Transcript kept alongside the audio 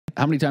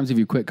How many times have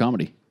you quit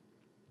comedy?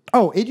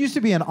 Oh, it used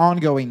to be an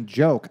ongoing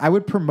joke. I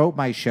would promote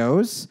my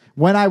shows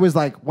when I was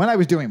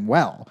doing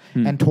well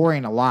and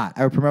touring a lot.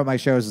 I would promote my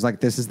shows as like,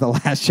 this is the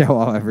last show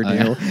I'll ever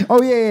do.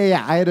 Oh,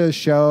 yeah. I had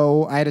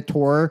a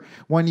tour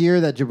one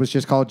year that was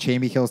just called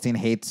Jamie Kilstein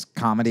Hates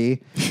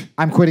Comedy.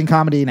 I'm quitting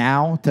comedy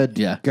now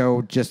to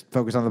go just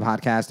focus on the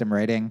podcast and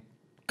writing.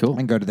 Cool.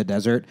 And go to the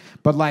desert.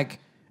 But like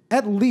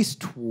at least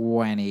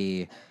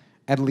 20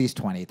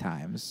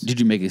 times. Did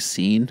you make a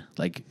scene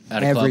like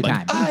at a Every club?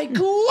 time. Like, I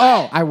quit.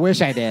 Oh, I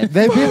wish I did.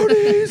 They'd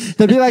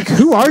be like,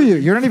 "Who are you?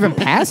 You're not even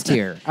past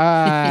here."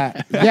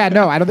 Yeah,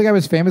 no, I don't think I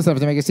was famous enough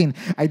to make a scene.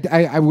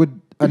 I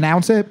would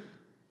announce it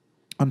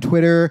on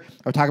Twitter.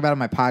 I would talk about it on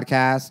my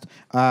podcast.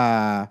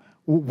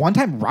 One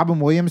time, Robin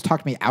Williams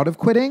talked me out of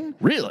quitting.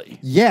 Really?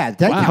 Yeah.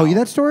 Did I tell you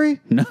that story?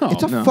 No.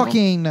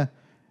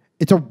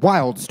 It's a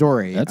wild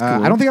story. That's cool.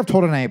 I don't think I've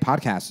told it on any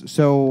podcast.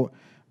 So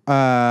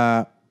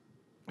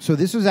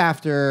this was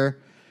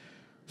after.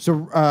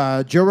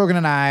 So Joe Rogan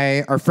and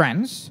I are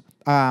friends,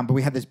 but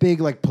we had this big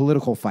like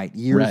political fight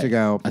years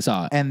ago. I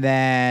saw it, and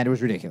then it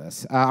was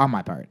ridiculous on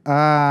my part.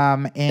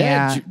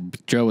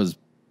 Joe was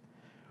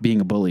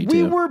being a bully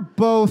too. We were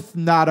both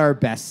not our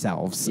best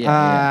selves,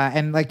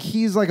 and like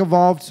he's like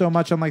evolved so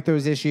much on like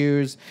those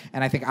issues,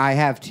 and I think I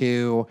have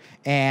too.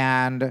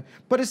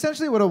 But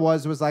essentially, what it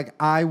was like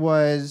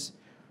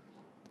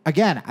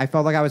Again, I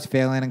felt like I was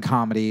failing in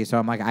comedy, so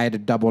I'm like, I had to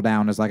double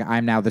down as like,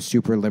 I'm now the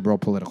super liberal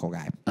political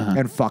guy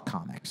and fuck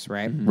comics,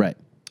 right? Right.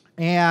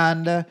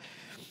 And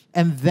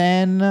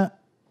then,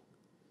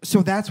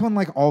 so that's when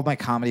like all of my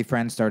comedy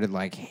friends started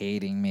like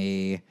hating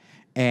me,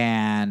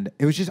 and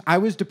it was just, I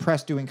was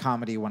depressed doing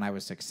comedy when I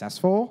was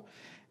successful,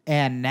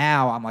 and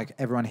now I'm like,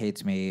 everyone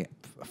hates me,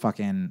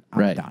 I'm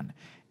done.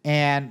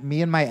 And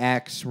me and my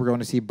ex were going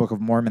to see Book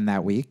of Mormon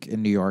that week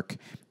in New York,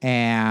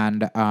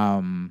 and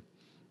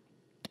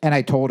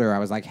I told her, I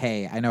was like,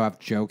 hey, I know I've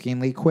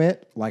jokingly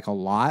quit, like, a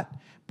lot,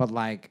 but,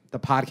 like, the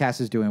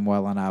podcast is doing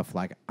well enough.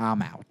 Like,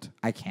 I'm out.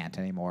 I can't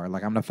anymore.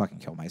 Like, I'm going to fucking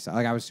kill myself.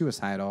 Like, I was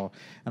suicidal,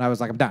 and I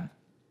was like, I'm done.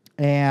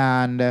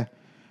 And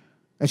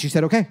she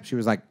said, okay. She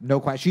was like,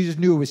 no question. She just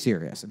knew it was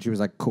serious, and she was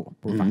like, cool,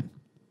 we're fine.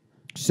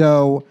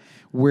 So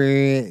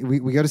we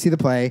go to see the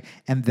play,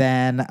 and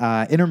then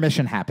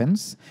intermission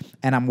happens,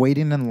 and I'm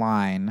waiting in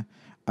line.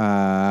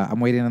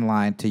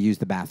 To use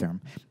the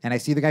bathroom, and I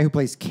see the guy who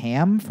plays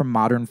Cam from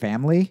Modern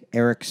Family,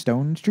 Eric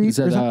Stone Street. Is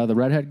that the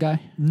redhead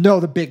guy? No,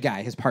 the big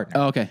guy, his partner.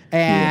 Oh, okay.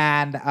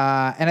 And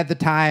at the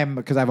time,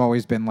 because I've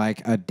always been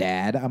like a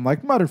dad, I'm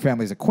like, Modern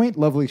Family is a quaint,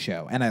 lovely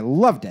show, and I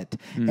loved it.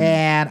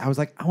 And I was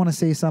like, I want to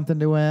say something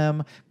to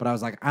him, but I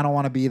was like, I don't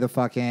want to be the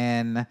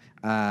fucking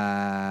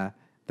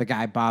the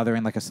guy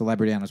bothering like a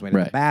celebrity on his way to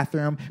the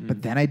bathroom.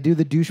 But then I do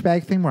the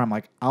douchebag thing where I'm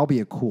like, I'll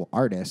be a cool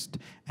artist,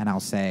 and I'll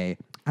say,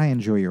 I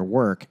enjoy your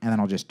work, and then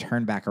I'll just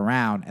turn back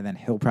around, and then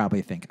he'll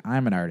probably think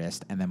I'm an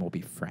artist, and then we'll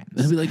be friends.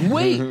 He'll be like,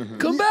 wait,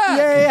 come back.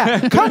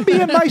 Yeah. Come be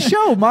in my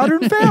show,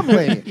 Modern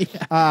Family.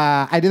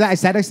 I did that. I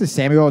sat next to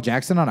Samuel L.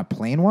 Jackson on a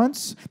plane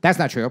once. That's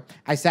not true.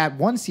 I sat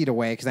one seat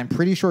away because I'm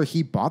pretty sure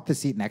he bought the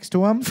seat next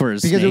to him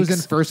because it was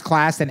in first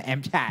class and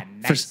empty.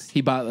 Nice.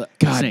 He bought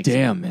God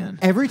damn, man.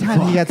 Every time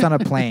he gets on a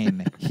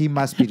plane, he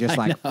must be just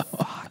like,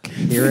 fuck,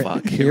 here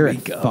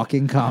it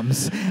fucking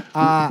comes.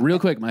 Real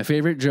quick, my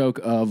favorite joke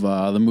of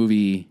the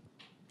movie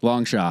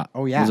Long Shot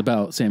was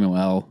about Samuel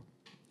L.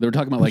 They were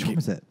talking about Which one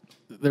was it?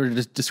 They were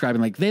just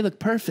describing like, they look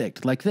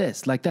perfect, like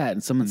this, like that.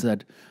 And someone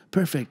said,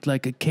 perfect,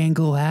 like a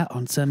Kangol hat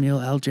on Samuel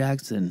L.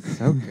 Jackson.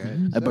 So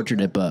good. I butchered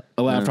it, but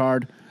I laughed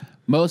hard.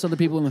 Most other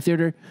people in the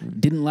theater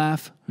didn't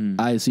laugh.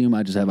 I assume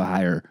I just have a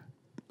higher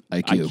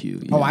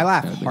IQ. Oh, I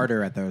laugh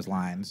harder at those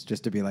lines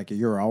just to be like,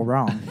 you're all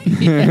wrong.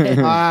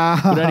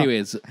 But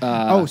anyways.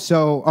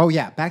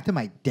 Back to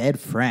my dead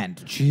friend.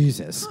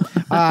 Jesus.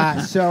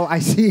 So I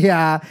see.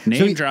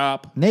 Name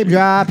drop. Name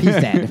drop. He's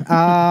dead.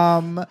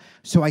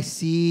 So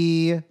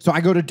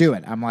I go to do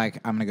it. I'm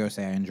like, I'm going to go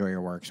say I enjoy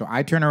your work. So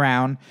I turn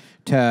around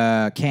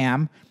to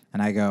Cam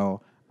and I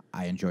go,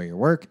 I enjoy your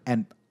work.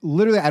 And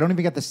literally, I don't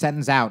even get the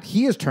sentence out.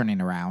 He is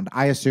turning around.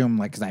 I assume,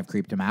 like, because I've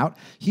creeped him out.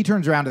 He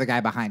turns around to the guy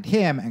behind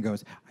him and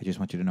goes, I just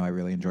want you to know I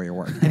really enjoy your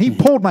work. And he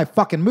pulled my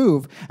fucking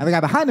move. And the guy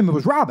behind him, it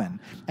was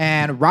Robin.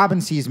 And Robin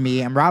sees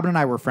me, and Robin and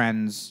I were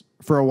friends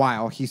for a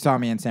while. He saw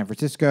me in San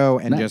Francisco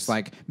and just,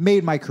 like,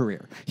 made my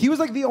career. He was,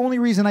 like, the only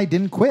reason I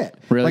didn't quit.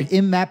 Really? Like,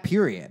 in that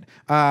period.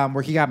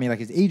 Where he got me, like,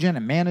 his agent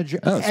and manager.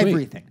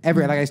 Everything.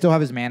 Like, I still have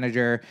his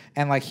manager.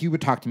 And, like, he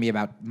would talk to me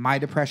about my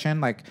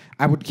depression. Like,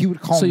 he would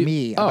call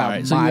me about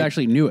my... So you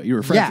actually knew it. You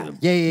were friends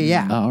with him.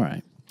 Yeah. Oh, all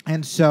right.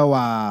 And so...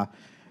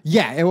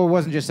 it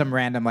wasn't just some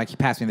random, like, he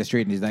passed me in the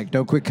street and he's like,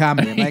 don't quit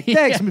comedy. I'm like,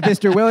 thanks,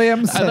 Mr.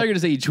 Williams. I thought you were going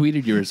to say he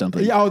tweeted you or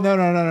something. Oh,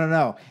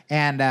 no.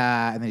 And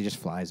then he just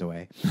flies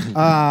away.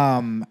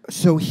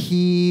 So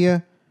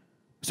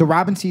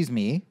Robin sees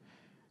me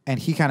and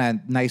he kind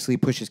of nicely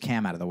pushes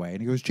Cam out of the way.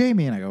 And he goes,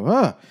 Jamie. And I go,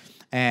 oh.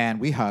 And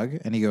we hug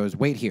and he goes,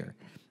 wait here.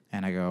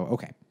 And I go,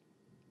 okay.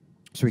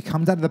 So he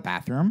comes out of the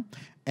bathroom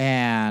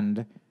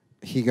and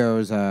he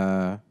goes,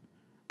 I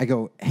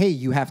go, hey,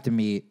 you have to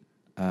meet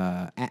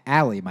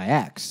Allie, my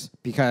ex,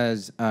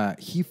 because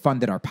he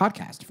funded our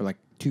podcast for like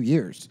 2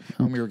 years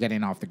when we were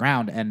getting off the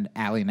ground, and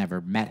Allie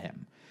never met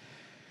him.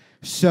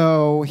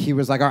 So he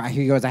was like, all right,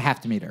 he goes, I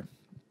have to meet her.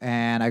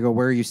 And I go,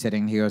 where are you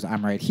sitting? He goes,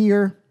 I'm right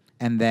here.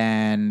 And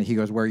then he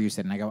goes, where are you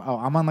sitting? I go, oh,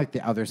 I'm on like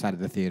the other side of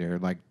the theater.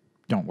 Like,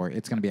 don't worry.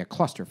 It's going to be a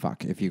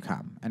clusterfuck if you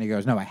come. And he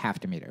goes, no, I have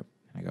to meet her.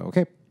 And I go,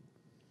 okay.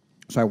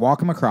 So I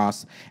walk him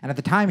across. And at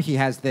the time, he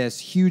has this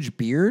huge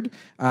beard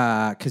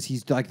because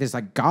he's like this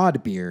like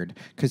god beard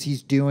because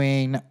he's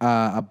doing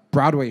a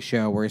Broadway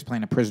show where he's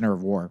playing a prisoner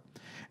of war.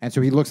 And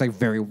so he looks like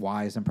very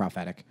wise and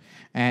prophetic.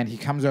 And he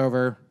comes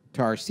over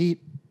to our seat.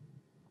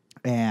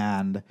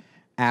 And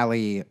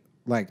Allie,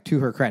 like, to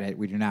her credit,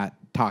 we do not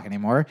talk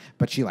anymore,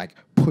 but she like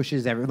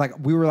pushes like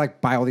we were like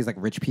by all these like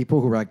rich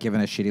people who were like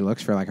giving us shitty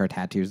looks for like our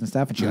tattoos and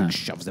stuff, and she like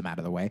shoves them out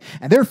of the way,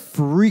 and they're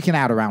freaking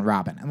out around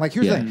Robin. And like,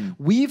 here's the thing: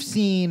 we've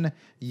seen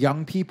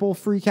young people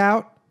freak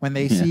out when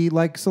they see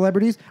like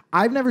celebrities.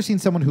 I've never seen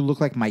someone who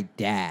looked like my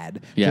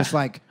dad just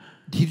like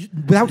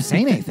without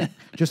saying anything,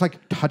 just like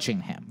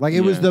touching him. Like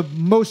it was the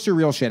most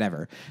surreal shit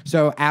ever.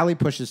 So Allie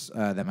pushes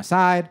them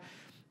aside,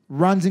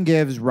 runs and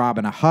gives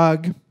Robin a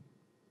hug.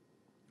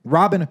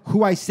 Robin,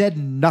 who I said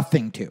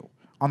nothing to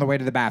on the way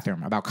to the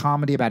bathroom about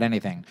comedy, about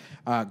anything,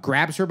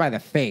 grabs her by the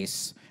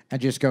face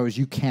and just goes,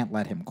 you can't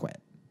let him quit.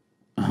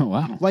 Oh,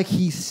 wow. Like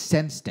he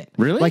sensed it.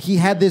 Really? Like he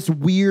had this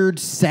weird,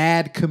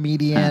 sad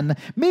comedian.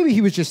 Maybe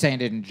he was just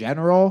saying it in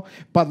general,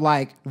 but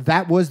like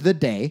that was the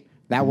day.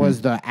 That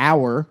was the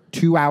hour,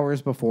 2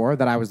 hours before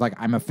that I was like,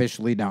 I'm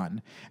officially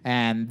done.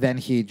 And then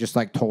he just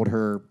like told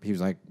her, he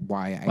was like,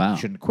 why I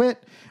shouldn't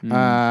quit.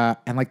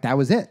 And like, that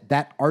was it.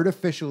 That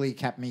artificially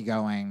kept me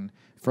going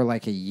for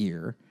like a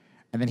year.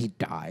 And then he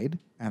died.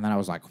 And then I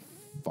was like,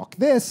 fuck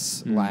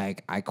this.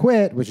 Like, I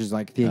quit, which is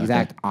like the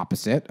exact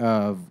opposite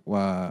of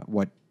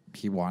what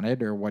he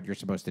wanted or what you're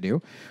supposed to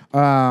do.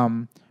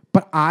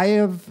 But I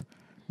have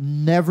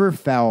never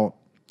felt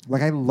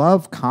like I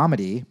love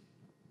comedy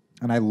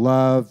and I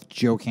love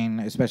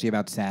joking, especially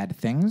about sad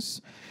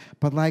things.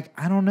 But like,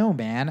 I don't know,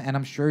 man. And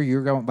I'm sure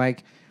you're going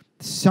like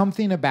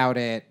something about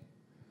it.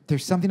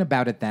 There's something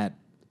about it that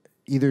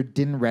either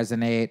didn't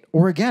resonate,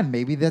 or again,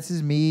 maybe this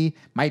is me.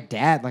 My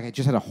dad, like I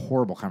just had a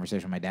horrible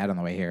conversation with my dad on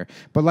the way here,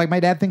 but like my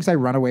dad thinks I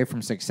run away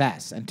from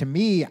success. And to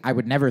me, I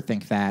would never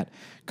think that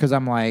because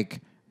I'm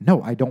like,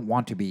 no, I don't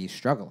want to be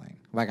struggling.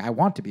 Like I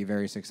want to be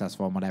very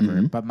successful and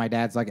whatever. But my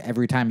dad's like,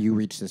 every time you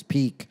reach this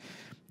peak,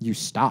 you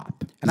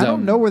stop. And I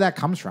don't know where that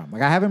comes from.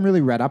 Like I haven't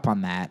really read up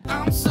on that.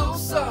 I'm so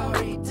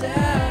sorry,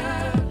 Dad.